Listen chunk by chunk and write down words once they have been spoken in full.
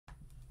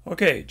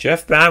Okay,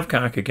 Jeff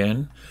Babcock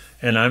again,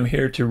 and I'm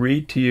here to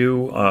read to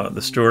you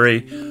the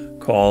story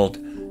called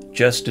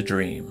Just a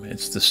Dream.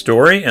 It's the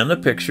story and the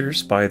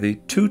pictures by the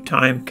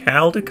two-time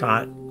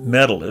Caldecott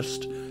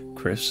medalist,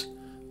 Chris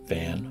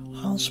Van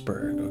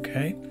Allsburg,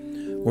 okay?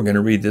 We're going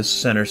to read this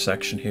center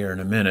section here in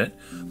a minute.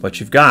 What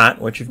you've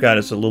got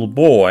is a little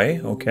boy,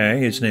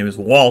 okay? His name is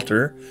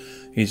Walter.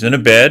 He's in a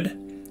bed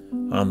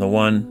on the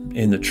one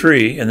in the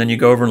tree, and then you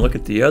go over and look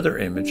at the other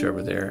image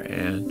over there,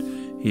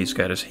 and he's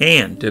got his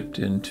hand dipped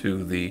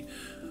into the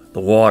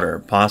water,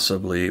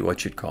 possibly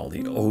what you'd call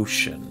the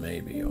ocean,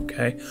 maybe,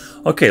 okay?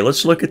 Okay,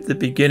 let's look at the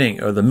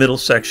beginning, or the middle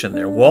section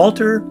there.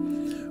 Walter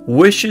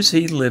wishes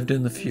he lived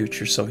in the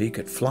future so he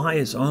could fly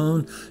his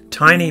own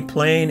tiny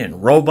plane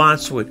and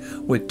robots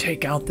would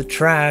take out the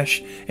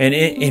trash. And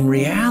in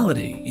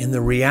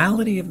the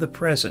reality of the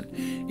present,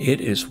 it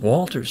is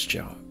Walter's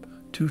job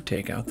to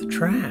take out the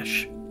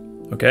trash,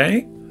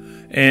 okay?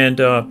 And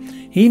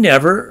he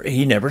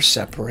never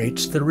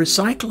separates the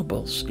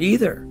recyclables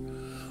either.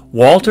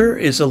 Walter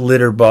is a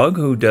litter bug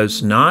who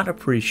does not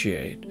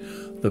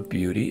appreciate the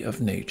beauty of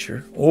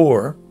nature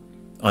or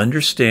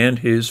understand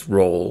his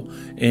role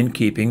in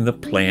keeping the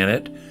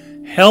planet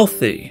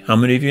healthy. How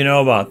many of you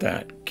know about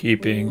that?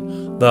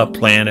 Keeping the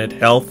planet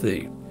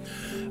healthy.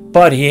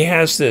 But he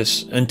has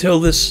this, until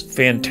this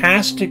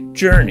fantastic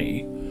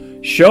journey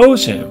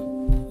shows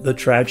him the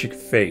tragic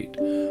fate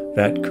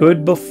that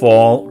could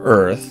befall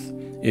Earth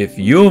if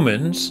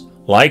humans,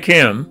 like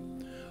him,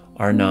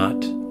 are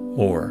not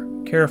more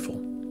careful.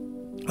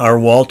 Are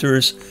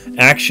Walter's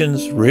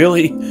actions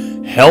really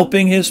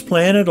helping his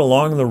planet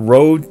along the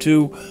road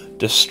to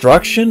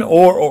destruction,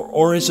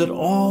 or is it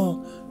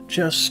all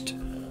just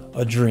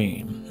a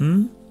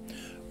dream?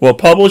 Well,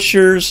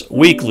 Publishers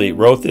Weekly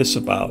wrote this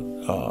about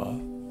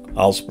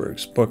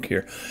Allsburg's book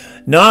here.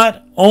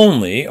 Not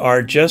only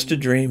are Just a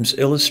Dream's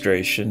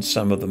illustrations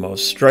some of the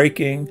most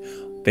striking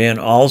Van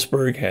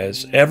Allsburg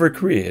has ever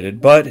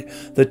created, but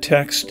the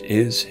text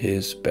is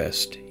his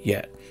best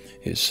yet.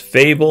 His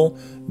fable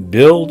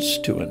builds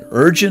to an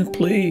urgent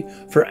plea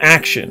for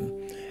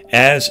action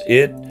as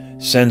it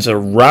sends a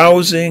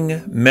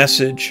rousing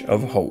message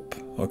of hope.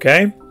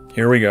 Okay,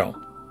 here we go.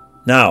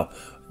 Now,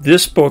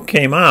 this book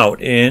came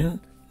out in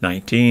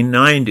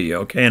 1990,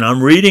 okay, and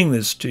I'm reading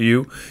this to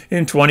you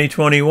in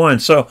 2021.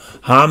 So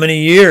how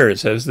many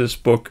years has this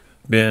book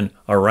been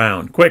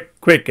around?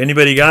 Quick,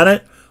 anybody got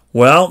it?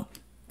 Well,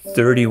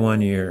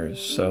 31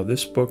 years. So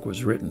this book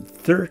was written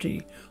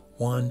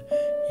 31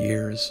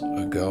 years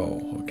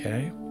ago,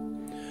 okay?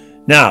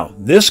 Now,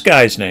 this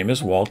guy's name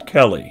is Walt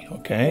Kelly,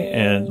 okay?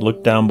 And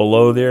look down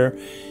below there.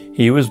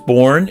 He was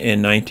born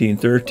in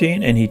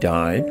 1913 and he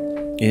died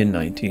in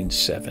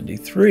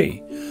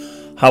 1973.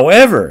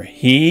 However,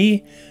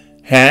 he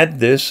had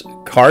this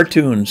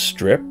cartoon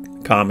strip,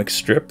 comic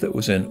strip, that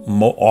was in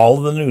all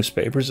of the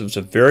newspapers. It was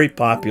a very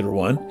popular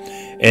one,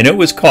 and it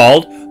was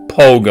called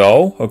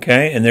Pogo,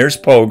 okay? And there's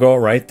Pogo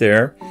right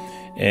there.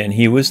 And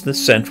he was the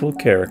central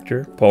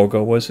character.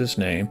 Pogo was his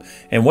name.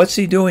 And what's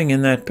he doing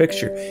in that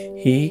picture?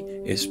 He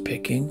is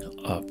picking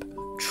up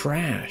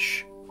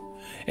trash.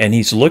 And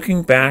he's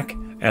looking back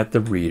at the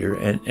reader.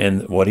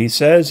 And what he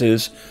says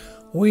is,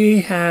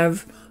 "We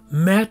have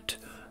met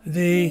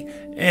the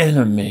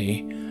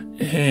enemy,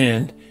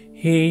 and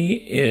he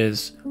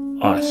is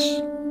us."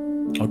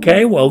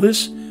 Okay, well,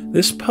 this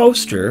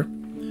poster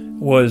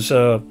was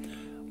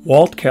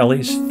Walt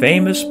Kelly's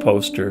famous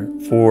poster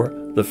for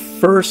the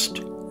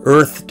first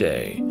Earth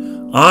Day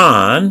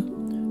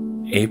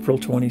on April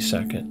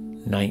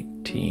 22nd,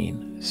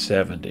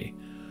 1970.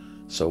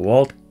 So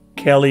Walt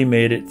Kelly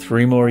made it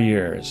 3 more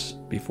years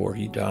before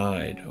he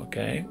died,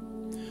 okay?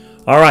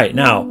 All right,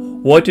 now,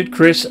 what did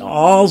Chris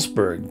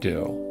Allsburg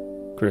do?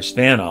 Chris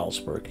Van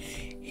Allsburg.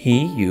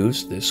 He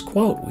used this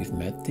quote, "We've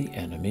met the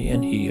enemy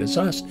and he is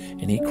us,"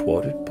 and he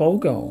quoted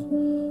Pogo,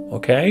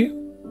 okay?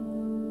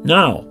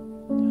 Now,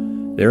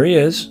 there he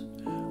is.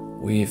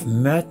 "We've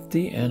met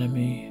the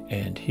enemy,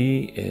 and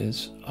he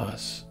is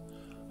us."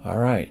 All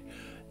right.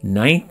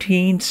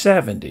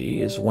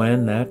 1970 is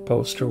when that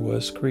poster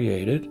was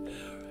created.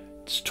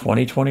 It's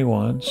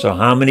 2021. So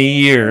how many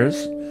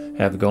years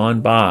have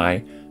gone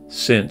by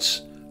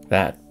since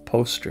that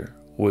poster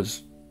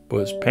was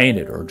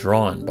painted or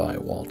drawn by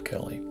Walt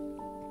Kelly?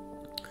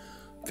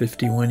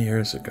 51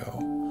 years ago.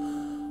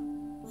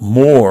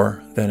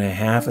 More than a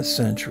half a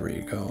century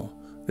ago,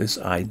 this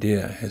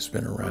idea has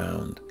been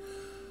around.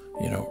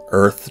 You know,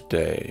 Earth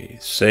Day,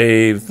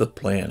 save the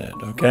planet,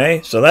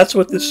 okay? So that's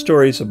what this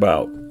story's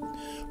about.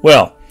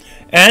 Well,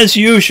 as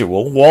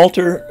usual,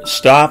 Walter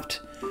stopped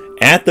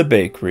at the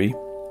bakery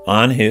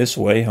on his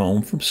way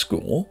home from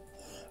school.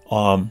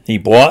 He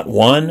bought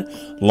one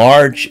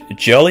large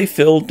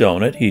jelly-filled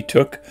donut. He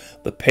took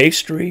the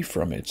pastry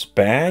from its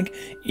bag,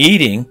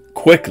 eating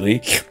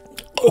quickly,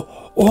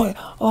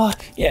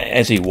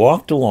 as he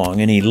walked along,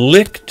 and he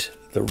licked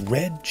the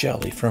red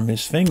jelly from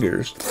his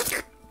fingers.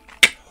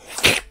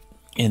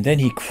 And then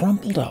he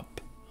crumpled up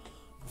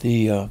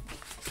the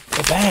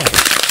bag,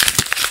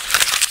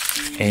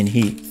 and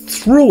he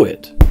threw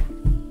it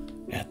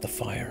at the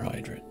fire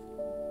hydrant.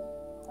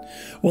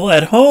 Well,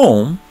 at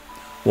home,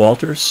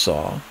 Walter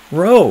saw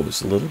Rose,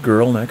 the little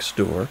girl next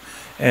door,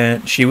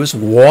 and she was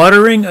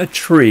watering a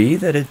tree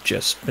that had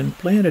just been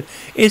planted.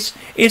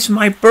 It's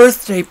my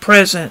birthday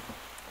present,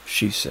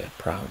 she said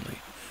proudly.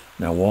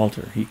 Now,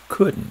 Walter, he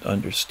couldn't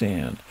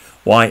understand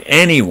why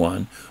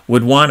anyone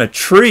would want a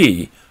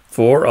tree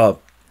for a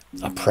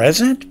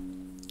present.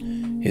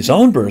 His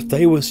own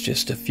birthday was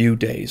just a few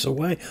days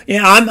away.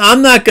 Yeah,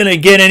 I'm not going to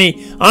get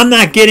any. I'm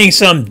not getting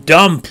some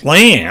dumb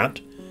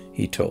plant,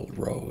 he told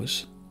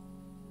Rose.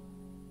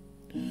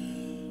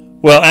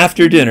 Well,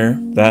 after dinner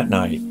that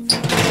night,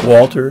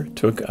 Walter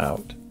took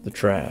out the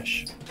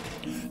trash.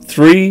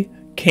 3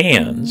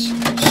 cans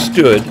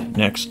stood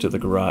next to the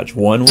garage.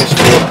 One was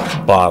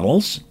for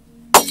bottles,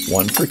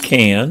 one for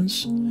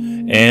cans,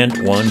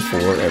 and one for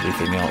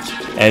everything else.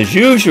 As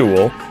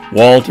usual,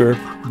 Walter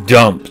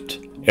dumped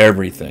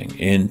everything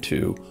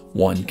into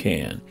one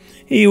can.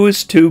 He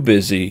was too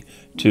busy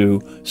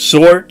to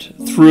sort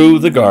through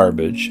the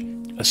garbage,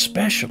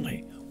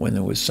 especially when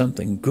there was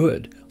something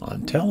good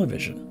on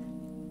television.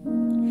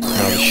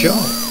 Now, the show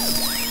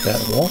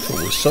that Walter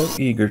was so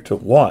eager to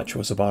watch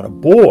was about a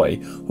boy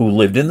who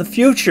lived in the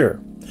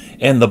future.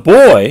 And the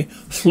boy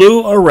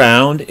flew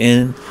around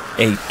in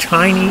a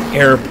tiny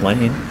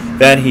airplane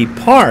that he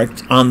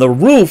parked on the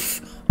roof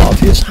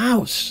of his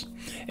house.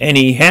 And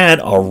he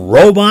had a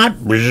robot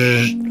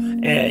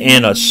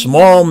and a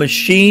small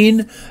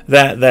machine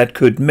that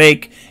could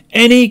make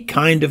any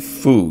kind of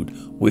food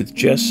with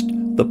just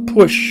the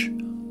push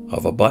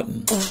of a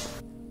button.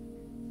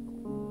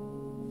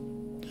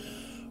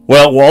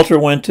 Well, Walter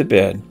went to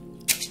bed,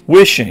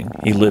 wishing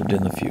he lived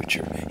in the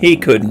future. He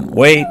couldn't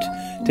wait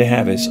to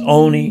have his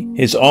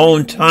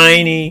own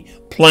tiny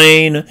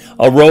plane,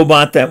 a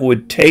robot that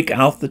would take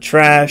out the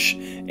trash,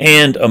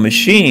 and a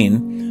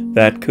machine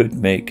that could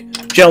make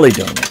jelly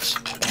donuts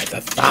by the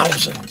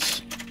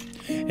thousands.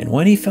 And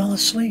when he fell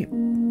asleep,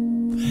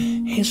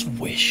 his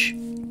wish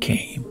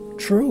came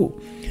true.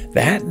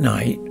 That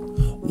night,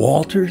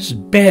 Walter's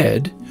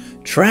bed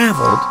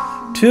traveled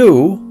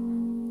to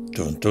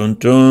dun dun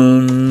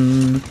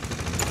dun,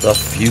 the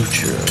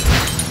future.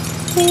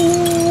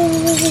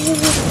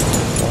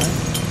 What?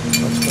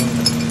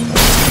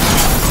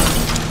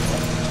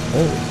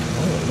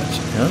 What's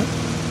going on?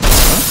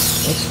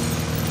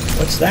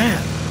 What's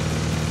that?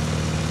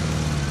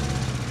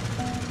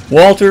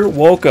 Walter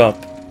woke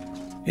up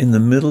in the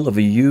middle of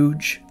a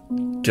huge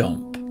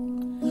dump.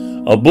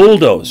 A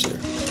bulldozer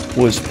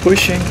was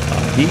pushing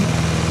a heap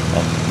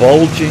of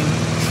bulging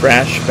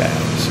trash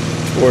bags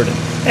toward him.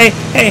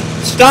 Hey,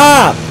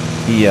 stop!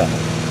 He yelled.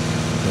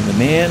 And the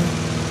man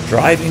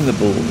driving the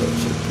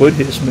bulldozer put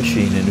his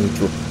machine in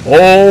neutral.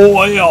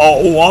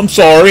 Oh, I'm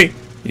sorry,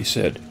 he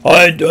said.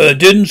 I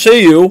didn't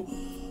see you.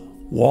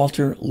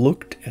 Walter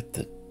looked at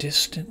the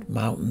distant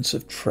mountains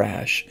of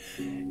trash,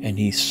 and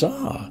he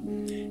saw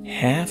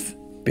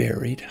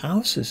half-buried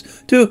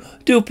houses.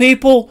 Do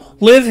people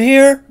live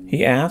here?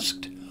 He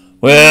asked.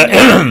 Well,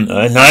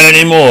 not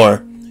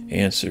anymore,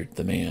 answered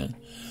the man.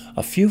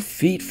 A few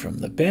feet from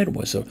the bed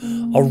was a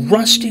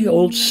rusty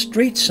old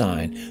street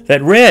sign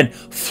that read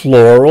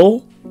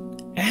Floral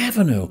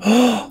Avenue.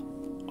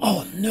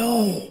 Oh,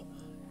 no,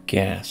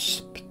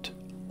 gasped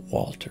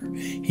Walter.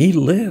 He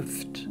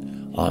lived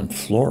on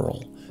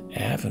Floral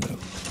Avenue.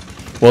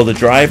 Well, the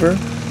driver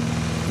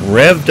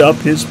revved up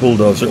his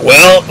bulldozer.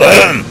 Well,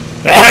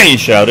 he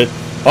shouted,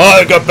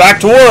 I got back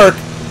to work.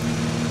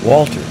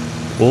 Walter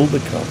pulled the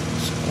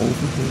covers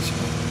over his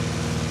head.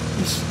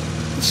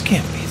 This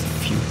can't be the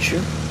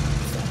future.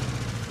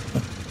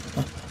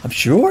 I'm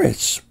sure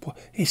it's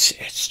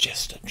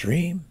just a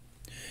dream.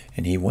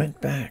 And he went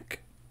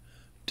back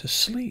to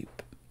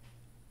sleep.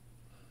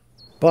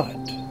 But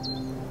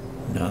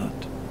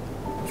not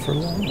for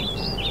long.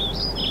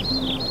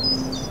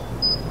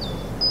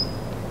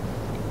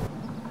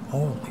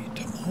 Holy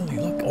tamale,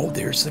 look. Oh,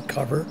 there's the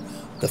cover,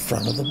 the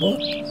front of the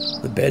book.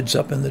 The bed's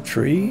up in the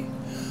tree.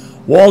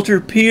 Walter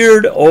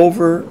peered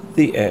over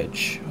the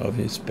edge of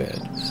his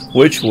bed,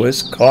 which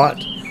was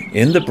caught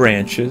in the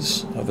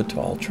branches of a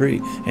tall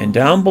tree. And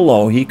down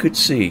below he could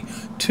see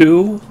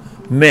 2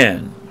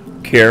 men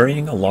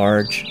carrying a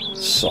large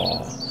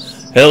saw.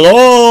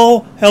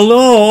 Hello,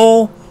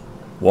 hello,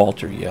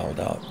 Walter yelled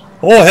out.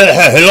 Oh,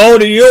 hello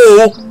to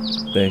you,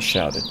 they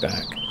shouted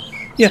back.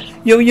 Yeah,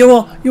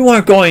 you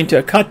aren't going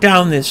to cut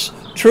down this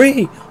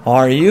tree,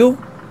 are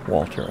you?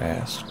 Walter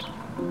asked.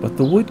 But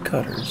the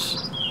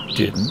woodcutters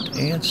didn't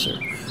answer.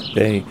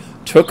 They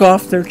took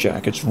off their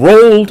jackets,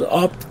 rolled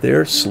up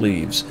their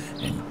sleeves,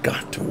 and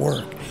got to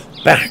work.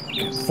 Back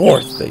and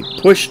forth they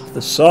pushed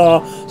the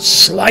saw,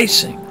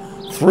 slicing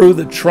through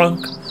the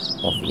trunk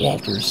of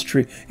Walter's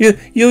tree.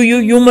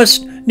 You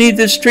must need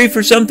this tree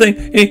for something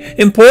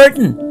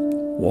important,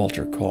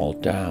 Walter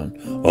called down.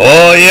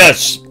 Oh,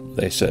 yes,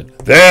 they said.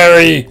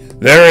 Very,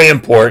 very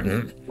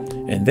important.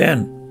 And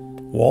then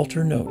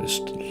Walter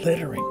noticed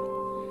littering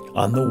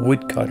on the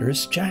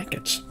woodcutters'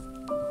 jackets.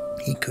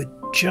 He could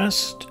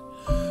just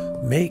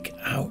make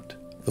out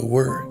the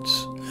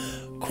words,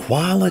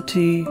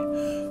 Quality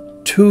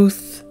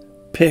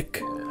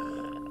Toothpick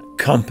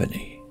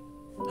company.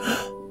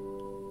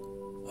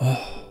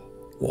 Oh,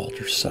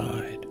 Walter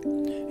sighed,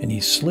 and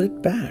he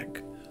slid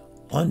back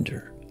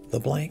under the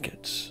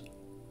blankets.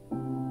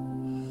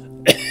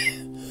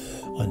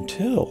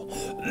 Until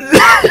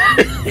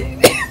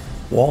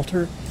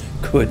Walter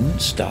couldn't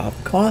stop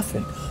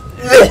coughing.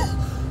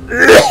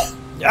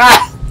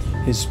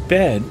 His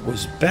bed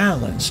was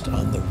balanced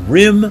on the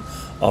rim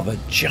of a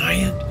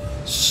giant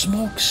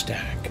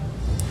smokestack,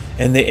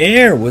 and the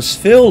air was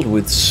filled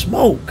with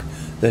smoke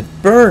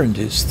that burned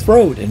his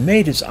throat and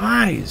made his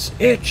eyes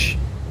itch.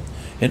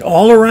 And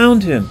all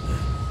around him,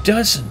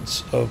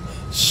 dozens of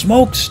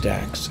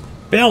smokestacks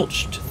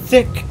belched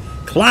thick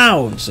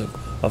clouds of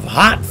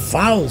hot,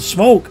 foul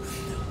smoke.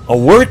 A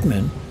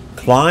workman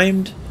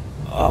climbed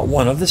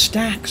one of the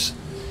stacks.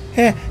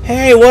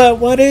 Hey,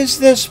 what is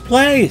this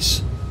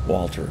place?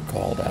 Walter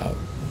called out.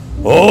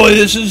 Oh,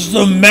 this is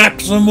the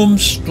maximum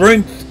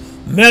strength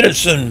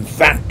medicine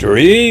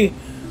factory,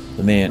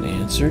 the man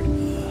answered.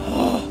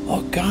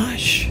 Oh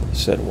gosh,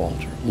 said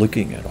Walter,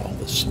 looking at all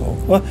the smoke.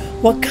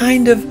 What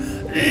kind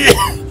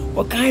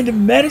of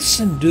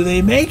medicine do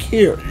they make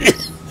here?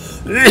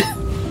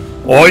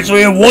 Oh, it's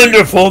a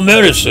wonderful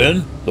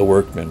medicine, the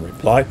workman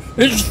replied.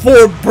 It's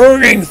for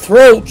burning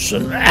throats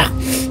and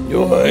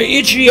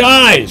itchy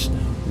eyes.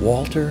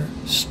 Walter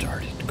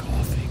started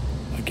coughing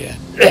again.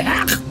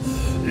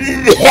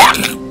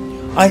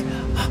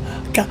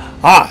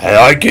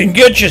 I can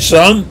get you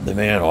some, the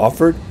man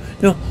offered.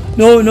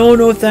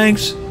 No,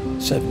 thanks,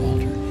 said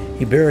Walter.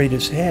 He buried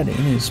his head in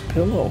his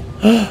pillow.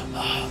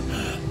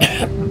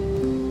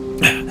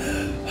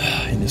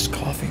 And his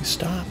coughing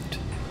stopped,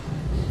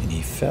 and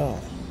he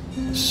fell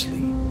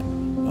asleep.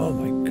 Oh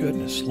my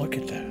goodness, look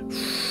at that.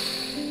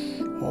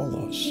 All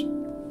those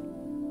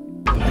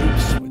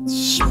pipes with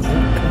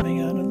smoke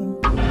coming out of them.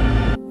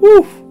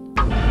 Whew!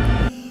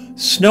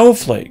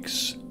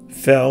 Snowflakes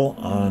fell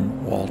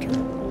on Walter.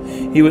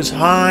 He was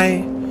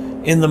high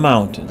in the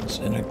mountains,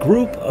 and a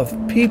group of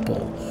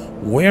people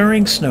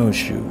wearing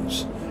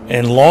snowshoes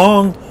and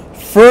long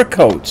fur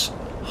coats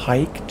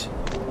hiked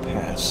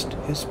past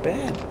his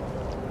bed.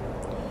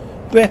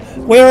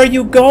 Where are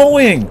you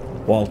going?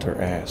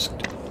 Walter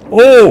asked.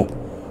 Oh,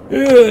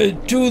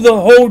 to the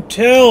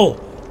hotel,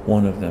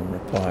 one of them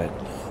replied.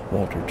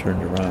 Walter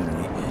turned around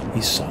and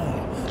he saw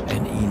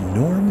an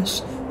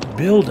enormous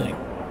building,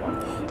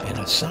 and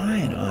a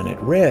sign on it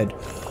read,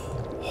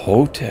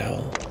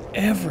 Hotel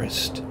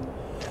Everest.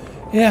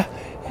 Yeah,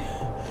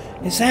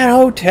 is that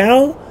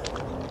hotel?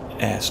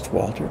 Asked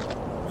Walter.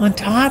 On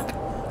top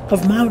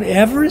of Mount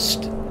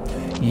Everest?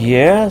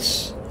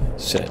 Yes,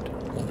 said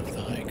one of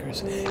the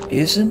hikers.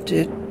 Isn't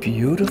it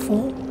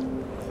beautiful?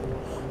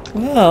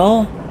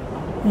 Well,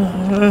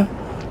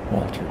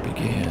 Walter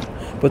began,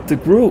 but the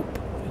group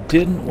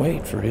didn't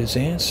wait for his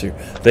answer.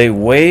 They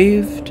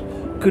waved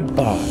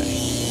goodbye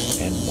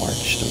and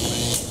marched away.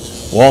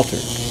 Walter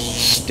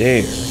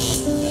stared at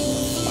the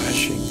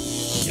flashing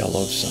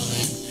yellow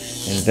sign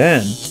and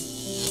then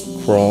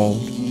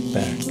crawled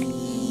back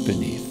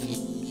beneath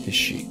his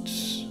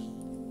sheets.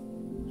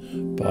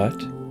 But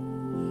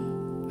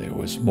there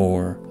was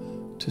more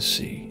to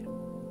see.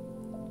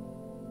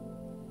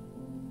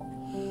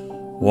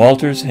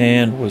 Walter's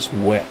hand was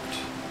wet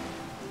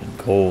and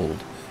cold,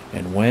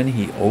 and when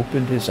he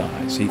opened his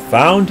eyes, he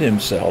found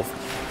himself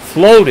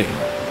floating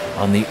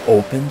on the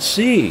open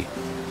sea,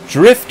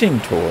 drifting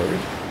toward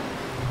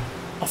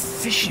a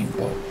fishing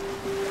boat.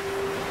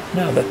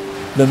 Now,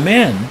 the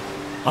men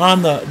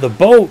on the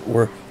boat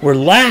were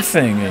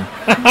laughing and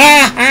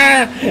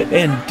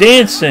and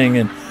dancing,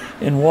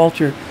 and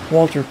Walter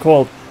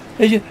called,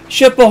 "Hey,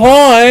 ship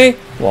ahoy!"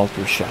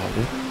 Walter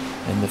shouted,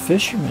 and the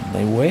fishermen,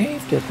 they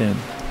waved at him.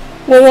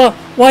 Well,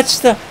 what's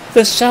the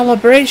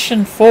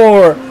celebration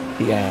for?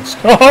 He asked.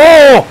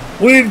 Oh,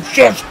 we've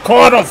just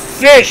caught a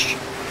fish,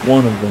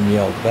 one of them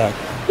yelled back.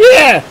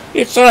 Yeah,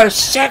 it's our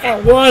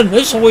second one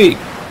this week.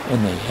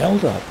 And they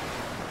held up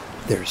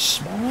their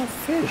small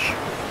fish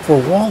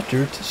for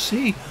Walter to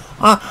see.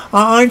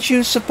 Aren't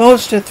you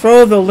supposed to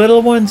throw the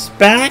little ones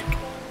back?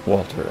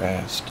 Walter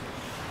asked.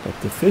 But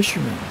the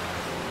fishermen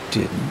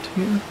didn't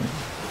hear him.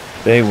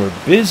 They were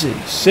busy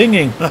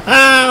singing,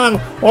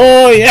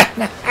 oh yeah,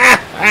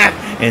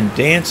 and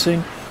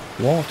dancing.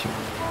 Walter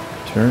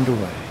turned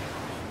away,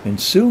 and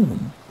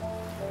soon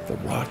the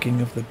rocking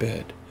of the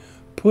bed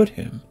put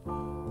him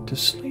to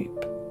sleep.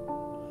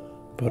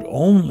 But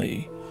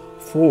only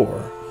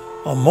for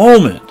a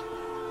moment.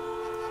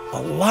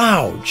 A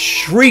loud,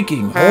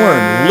 shrieking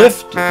horn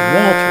lifted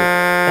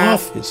Walter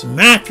off his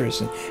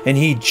mattress, and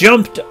he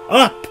jumped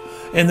up,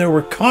 and there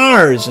were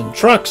cars and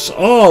trucks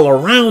all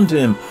around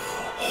him,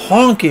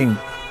 honking,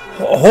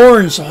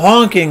 horns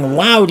honking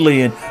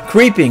loudly and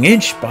creeping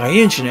inch by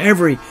inch, and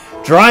every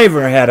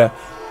driver had a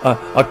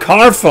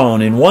car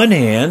phone in one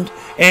hand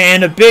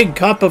and a big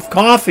cup of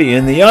coffee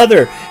in the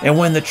other. And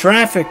when the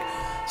traffic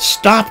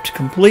stopped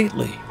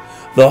completely,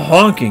 the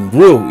honking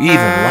grew even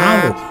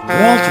louder.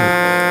 Walter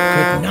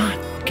could not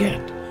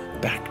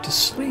get back to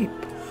sleep.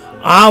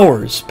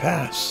 Hours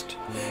passed,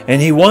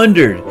 and he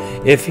wondered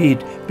if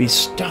he'd be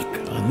stuck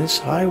on this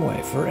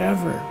highway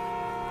forever.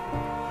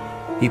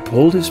 He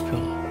pulled his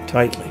pillow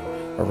tightly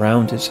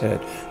around his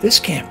head. This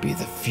can't be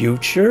the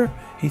future,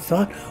 he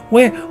thought.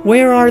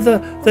 Where are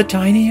the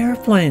tiny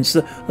airplanes,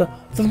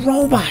 the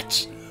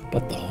robots?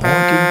 But the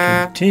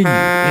honking continued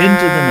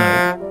into the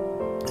night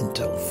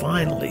until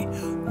finally,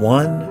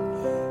 one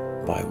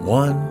by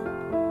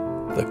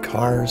one, the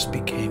cars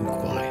became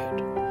quiet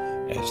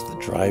as the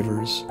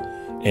drivers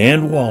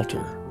and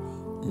Walter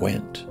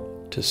went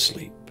to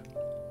sleep.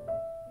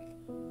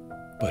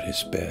 But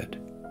his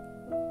bed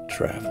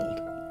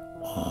traveled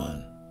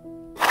on.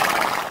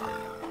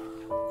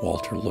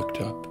 Walter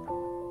looked up.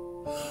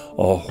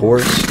 A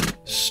horse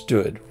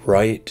stood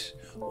right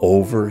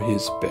over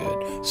his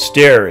bed,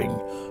 staring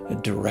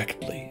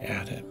directly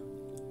at him.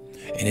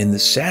 And in the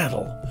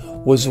saddle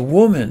was a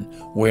woman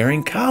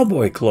wearing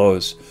cowboy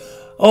clothes.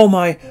 "Oh,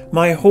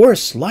 my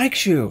horse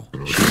likes you,"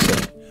 she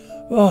said.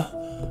 "Oh,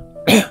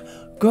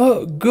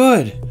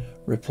 good,"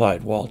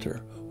 replied Walter,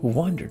 who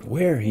wondered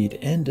where he'd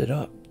ended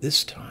up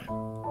this time.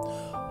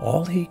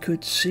 All he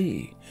could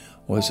see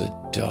was a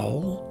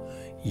dull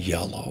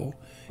yellow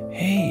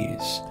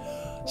haze.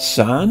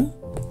 "Son,"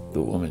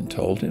 the woman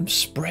told him,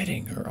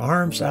 spreading her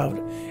arms out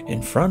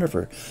in front of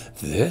her,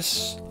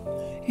 "this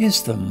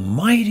is the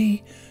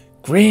mighty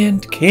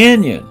Grand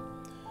Canyon."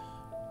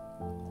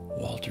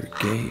 Walter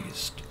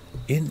gazed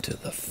into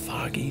the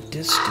foggy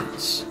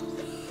distance.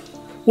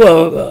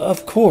 "Well,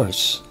 of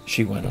course,"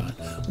 she went on,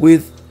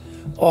 "with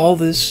all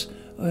this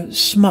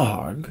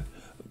smog,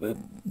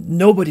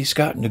 nobody's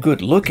gotten a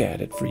good look at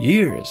it for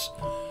years."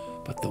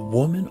 But the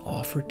woman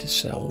offered to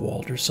sell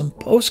Walter some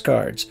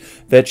postcards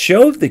that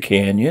showed the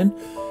canyon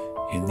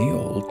in the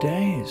old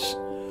days.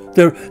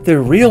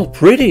 They're real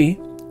pretty,"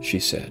 she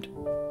said.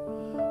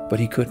 But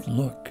he couldn't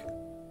look.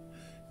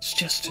 "It's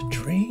just a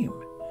dream,"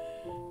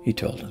 he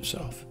told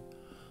himself.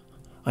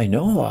 "I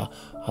know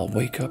I'll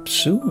wake up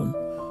soon,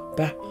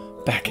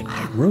 back in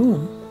my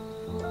room."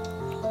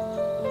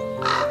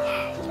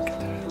 Wow, look at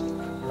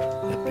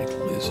that big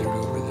lizard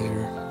over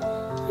there.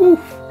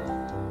 Oof.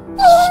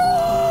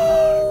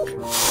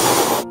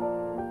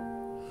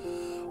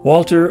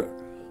 Walter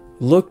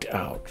looked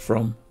out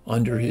from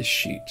under his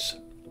sheets.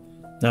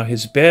 Now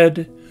his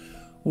bed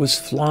was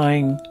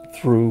flying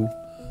through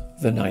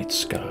the night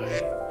sky,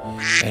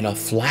 and a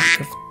flock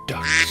of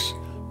ducks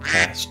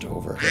passed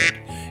overhead,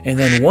 and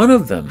then one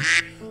of them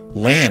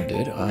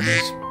landed on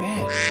his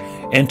bed,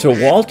 and to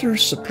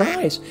Walter's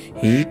surprise,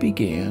 he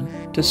began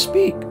to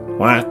speak.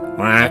 "Quack,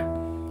 quack.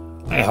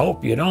 I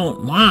hope you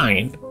don't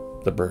mind,"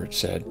 the bird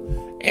said.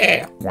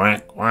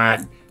 Quack,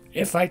 quack.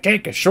 If I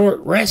take a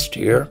short rest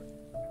here."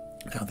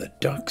 Now the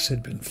ducks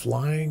had been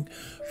flying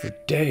for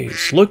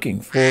days,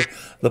 looking for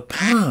the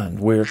pond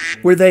where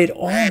they'd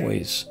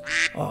always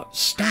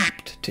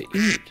stopped to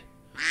eat.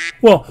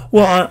 Well,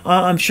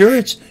 I'm sure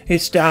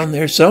it's down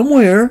there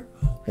somewhere,"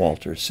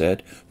 Walter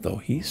said, though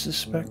he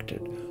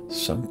suspected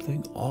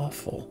something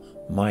awful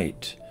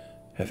might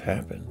have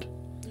happened.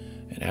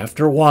 And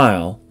after a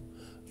while,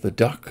 the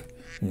duck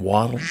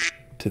waddled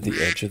to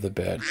the edge of the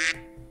bed,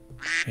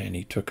 and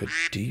he took a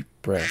deep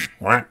breath.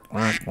 "Quack,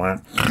 quack,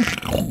 quack,"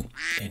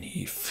 and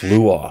he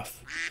flew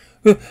off.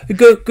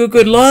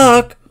 Good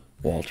luck,"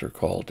 Walter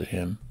called to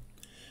him.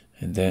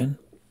 And then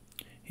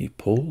he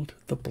pulled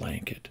the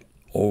blanket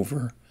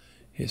over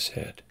his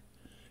head.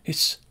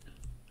 It's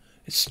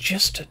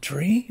just a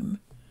dream,"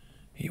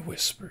 he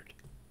whispered,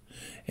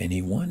 and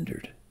he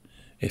wondered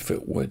if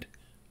it would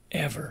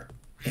ever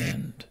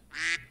end.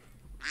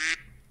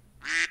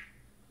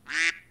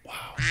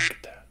 Wow, look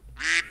at that.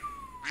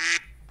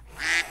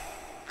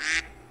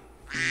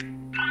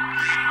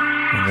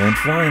 And then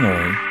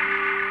finally,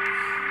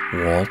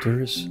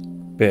 Walter's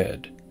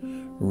bed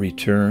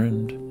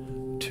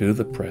returned to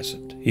the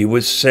present. He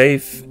was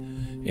safe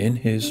in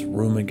his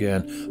room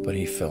again, but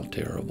he felt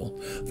terrible.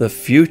 The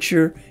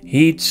future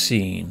he'd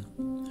seen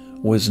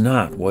was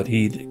not what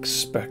he'd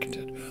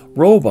expected.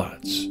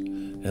 Robots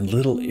and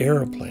little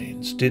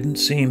airplanes didn't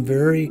seem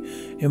very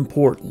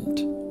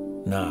important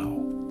now.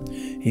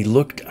 He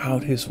looked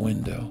out his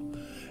window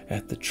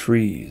at the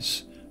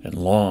trees and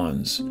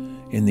lawns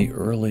in the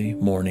early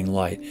morning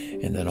light,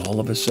 and then all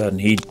of a sudden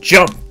he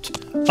jumped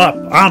up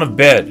out of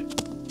bed,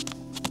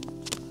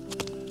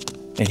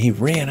 and he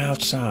ran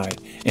outside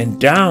and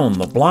down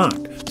the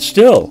block.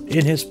 Still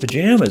in his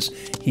pajamas,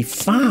 he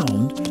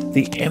found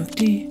the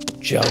empty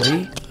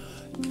jelly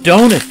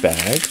donut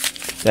bag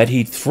that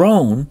he'd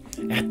thrown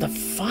at the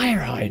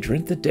fire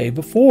hydrant the day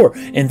before.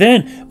 And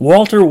then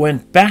Walter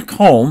went back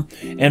home,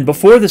 and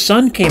before the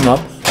sun came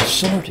up,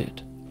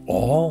 sorted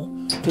all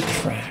the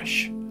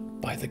trash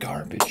by the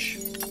garbage.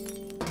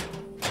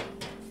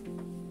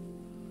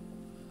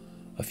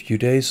 A few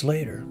days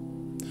later,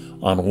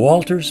 on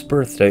Walter's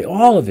birthday,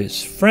 all of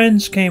his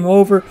friends came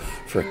over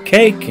for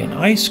cake and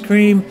ice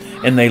cream,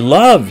 and they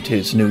loved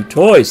his new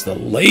toys, the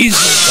laser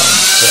gun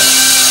set,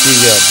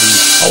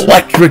 the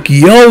electric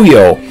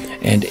yo-yo,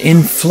 and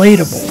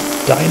inflatable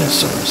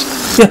dinosaurs.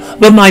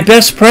 But my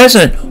best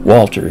present,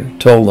 Walter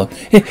told them,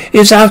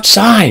 is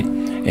outside.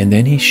 And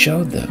then he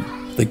showed them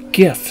the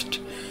gift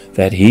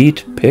that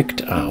he'd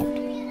picked out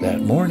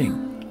that morning.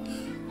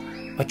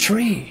 A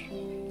tree.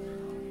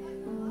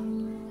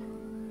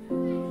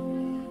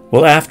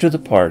 Well, after the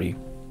party,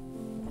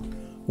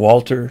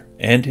 Walter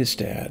and his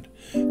dad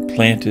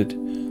planted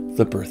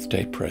the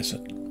birthday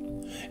present.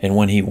 And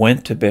when he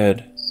went to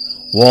bed,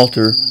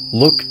 Walter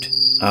looked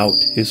out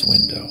his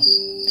window,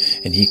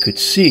 and he could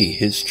see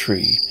his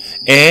tree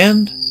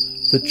and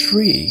the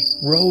tree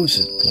Rose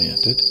had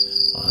planted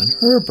on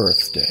her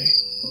birthday.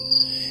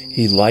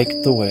 He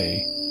liked the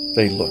way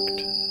they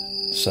looked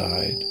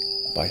side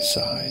by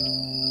side.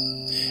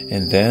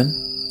 And then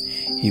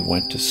he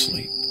went to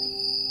sleep,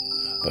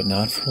 but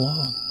not for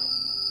long,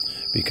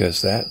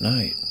 because that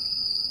night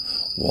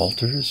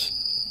Walter's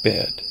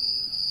bed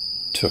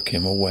took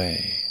him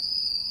away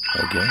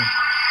again.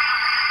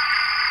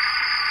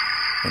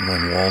 And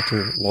when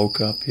Walter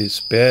woke up, his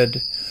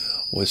bed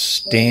was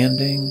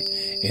standing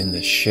in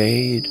the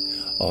shade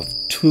of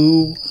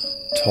 2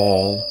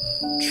 tall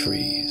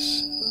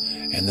trees.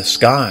 And the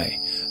sky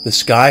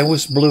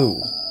was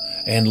blue,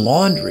 and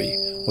laundry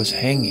was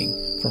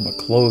hanging from a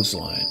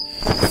clothesline,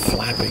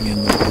 flapping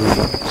in the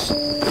breeze.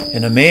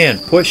 And a man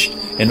pushed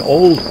an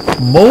old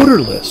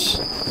motorless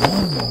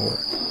lawnmower.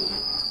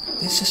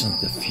 This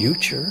isn't the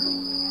future,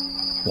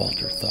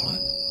 Walter thought.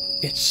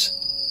 It's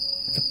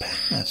the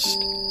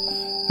past.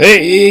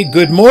 Hey,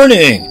 good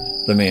morning,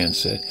 the man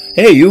said.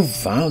 Hey, you've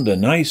found a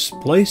nice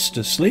place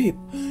to sleep.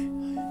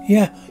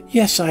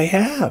 Yes, I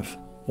have,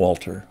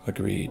 Walter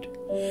agreed.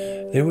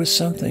 There was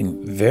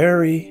something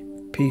very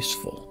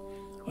peaceful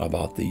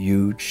about the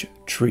huge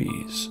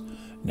trees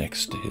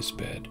next to his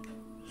bed.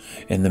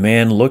 And the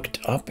man looked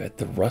up at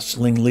the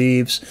rustling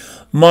leaves.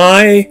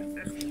 My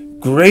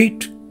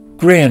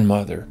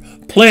great-grandmother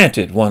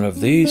planted one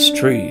of these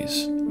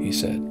trees, he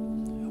said,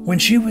 when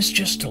she was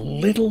just a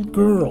little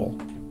girl.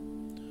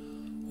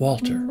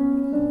 Walter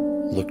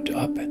looked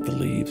up at the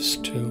leaves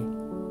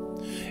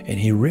too, and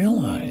he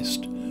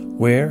realized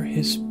where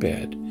his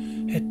bed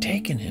had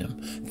taken him.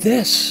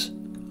 This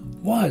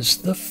was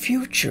the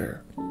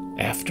future,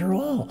 after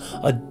all,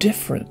 a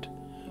different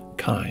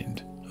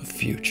kind of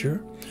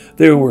future.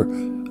 There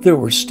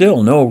were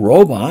still no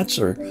robots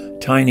or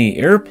tiny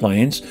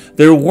airplanes.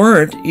 There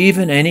weren't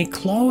even any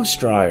clothes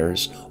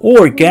dryers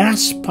or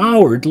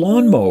gas-powered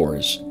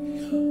lawnmowers.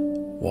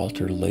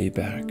 Walter lay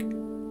back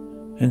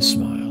and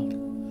smiled.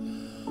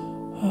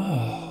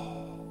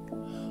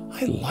 Oh,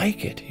 I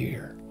like it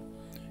here,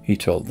 he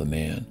told the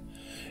man,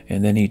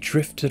 and then he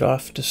drifted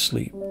off to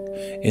sleep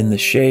in the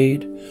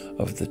shade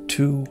of the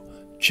 2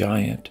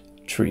 giant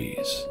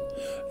trees.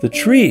 The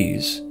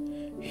trees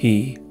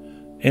he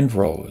and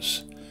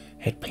Rose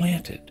had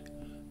planted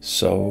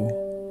so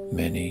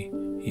many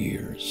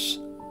years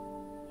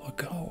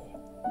ago.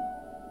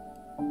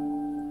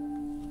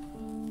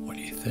 What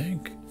do you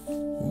think?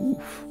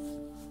 Oof,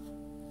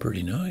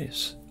 pretty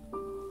nice.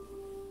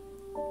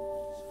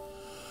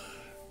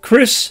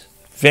 Chris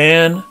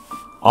Van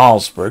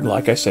Allsburg,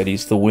 like I said,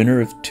 he's the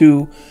winner of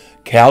 2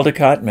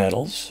 Caldecott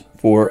medals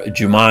for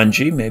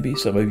Jumanji. Maybe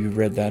some of you have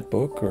read that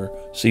book or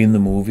seen the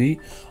movie.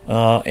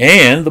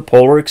 And The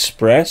Polar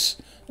Express,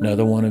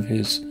 another one of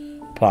his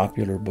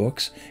popular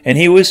books. And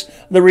he was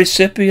the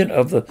recipient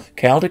of the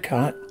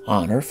Caldecott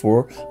honor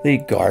for The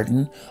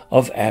Garden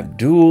of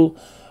Abdul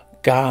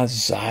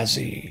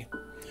Ghazazi.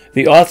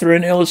 The author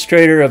and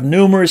illustrator of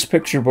numerous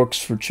picture books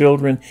for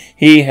children,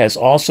 he has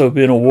also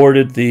been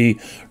awarded the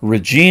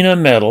Regina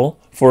Medal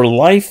for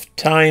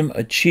Lifetime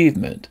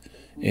Achievement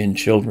in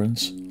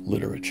Children's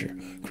Literature.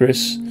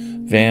 Chris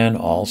Van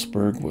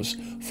Allsburg was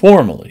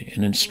formerly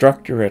an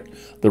instructor at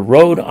the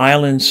Rhode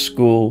Island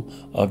School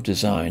of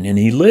Design, and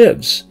he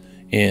lives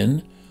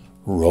in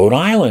Rhode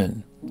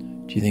Island.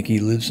 Do you think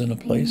he lives in a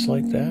place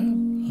like that?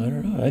 I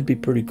don't know. That'd be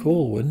pretty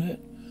cool, wouldn't it?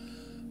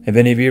 Have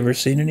any of you ever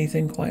seen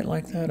anything quite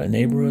like that? A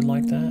neighborhood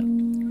like that?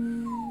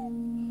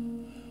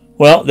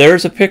 Well,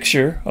 there's a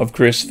picture of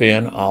Chris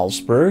Van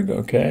Allsburg,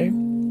 okay?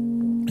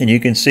 And you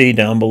can see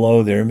down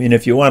below there. I mean,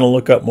 if you want to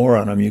look up more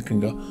on him, you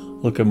can go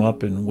look him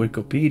up in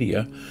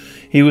Wikipedia.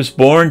 He was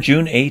born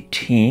June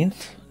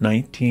 18th,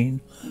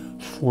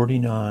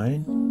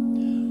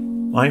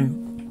 1949.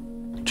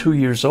 I'm 2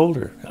 years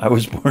older. I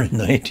was born in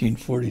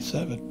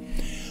 1947.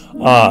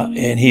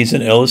 And he's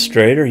an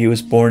illustrator. He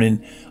was born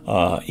in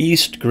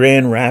East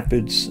Grand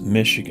Rapids,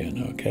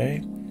 Michigan,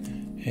 okay?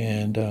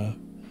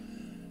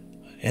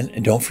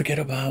 And don't forget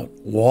about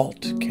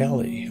Walt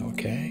Kelly,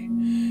 okay?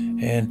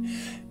 And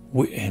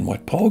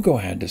what Pogo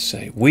had to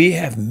say, we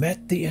have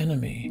met the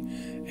enemy,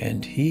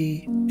 and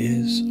he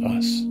is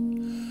us.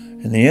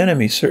 And the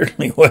enemy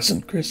certainly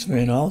wasn't Chris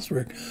Van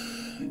Allsburg.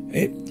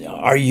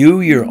 Are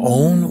you your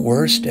own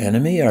worst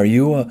enemy? Are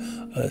you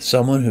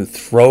someone who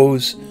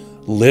throws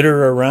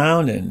litter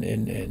around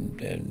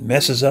and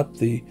messes up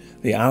the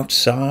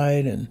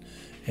outside and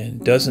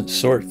doesn't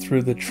sort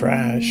through the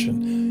trash,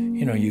 and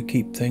you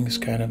keep things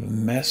kind of a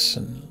mess,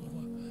 and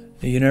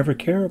you never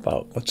care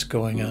about what's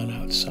going on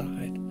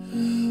outside?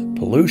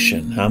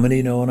 Pollution. How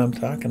many know what I'm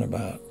talking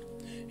about?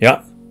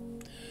 Yep.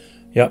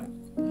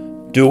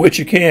 do what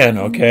you can,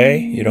 okay?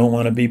 You don't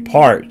want to be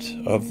part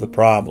of the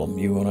problem.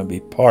 You want to be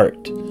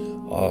part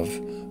of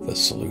the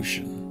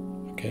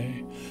solution,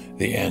 okay?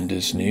 The end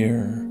is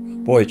near.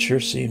 Boy, it sure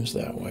seems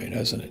that way,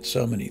 doesn't it?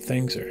 So many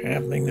things are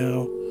happening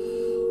now.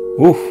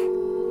 Oof.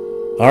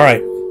 All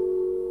right.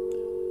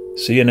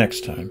 See you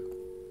next time.